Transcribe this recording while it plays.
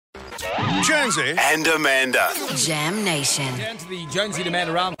Jonesy and Amanda. Jam Nation. Down to the Jonesy and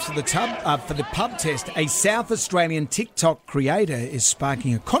Amanda Arms for the pub test. A South Australian TikTok creator is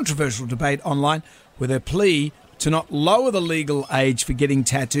sparking a controversial debate online with her plea to not lower the legal age for getting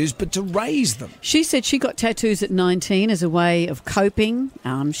tattoos, but to raise them. She said she got tattoos at 19 as a way of coping.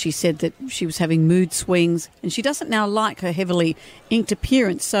 She said that she was having mood swings and she doesn't now like her heavily inked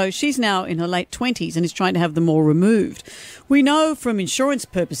appearance. So she's now in her late 20s and is trying to have them all removed. We know from insurance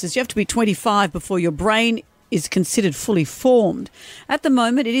purposes you have to be 25 before your brain is considered fully formed. At the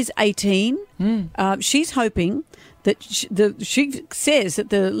moment, it is 18. She's hoping that she says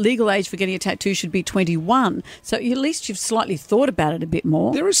that the legal age for getting a tattoo should be 21. So at least you've slightly thought about it a bit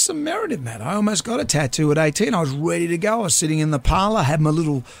more. There is some merit in that. I almost got a tattoo at 18. I was ready to go. I was sitting in the parlour, had my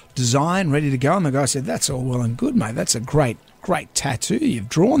little design ready to go, and the guy said, "That's all well and good, mate. That's a great tattoo you've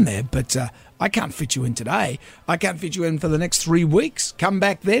drawn there, but I can't fit you in today. I can't fit you in for the next 3 weeks. Come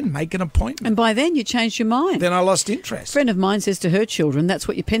back then, make an appointment." And by then you changed your mind. Then I lost interest. A friend of mine says to her children, that's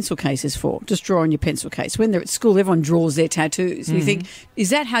what your pencil case is for. Just draw on your pencil case. When they're at school, everyone draws their tattoos. And you think, is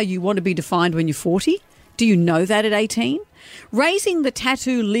that how you want to be defined when you're 40? Do you know that at 18? Raising the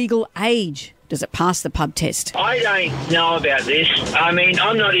tattoo legal age. Does it pass the pub test? I don't know about this. I mean,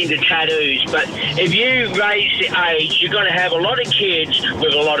 I'm not into tattoos, but if you raise the age, you're going to have a lot of kids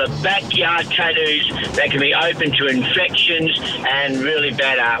with a lot of backyard tattoos that can be open to infections and really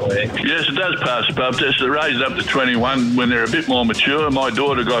bad artwork. Yes, it does pass the pub test. It raises up to 21 when they're a bit more mature. My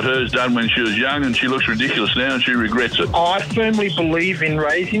daughter got hers done when she was young and she looks ridiculous now and she regrets it. I firmly believe in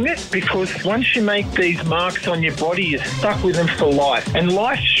raising it because once you make these marks on your body, you're stuck with them for life. And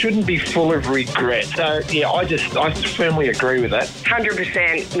life shouldn't be full of regret. So, yeah, I firmly agree with that.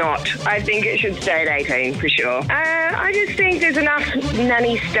 100% not. I think it should stay at 18 for sure. I just think there's enough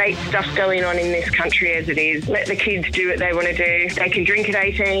nanny state stuff going on in this country as it is. Let the kids do what they want to do. They can drink at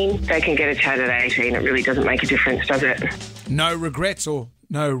 18. They can get a tat at 18. It really doesn't make a difference, does it? No regrets or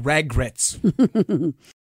no ragrets.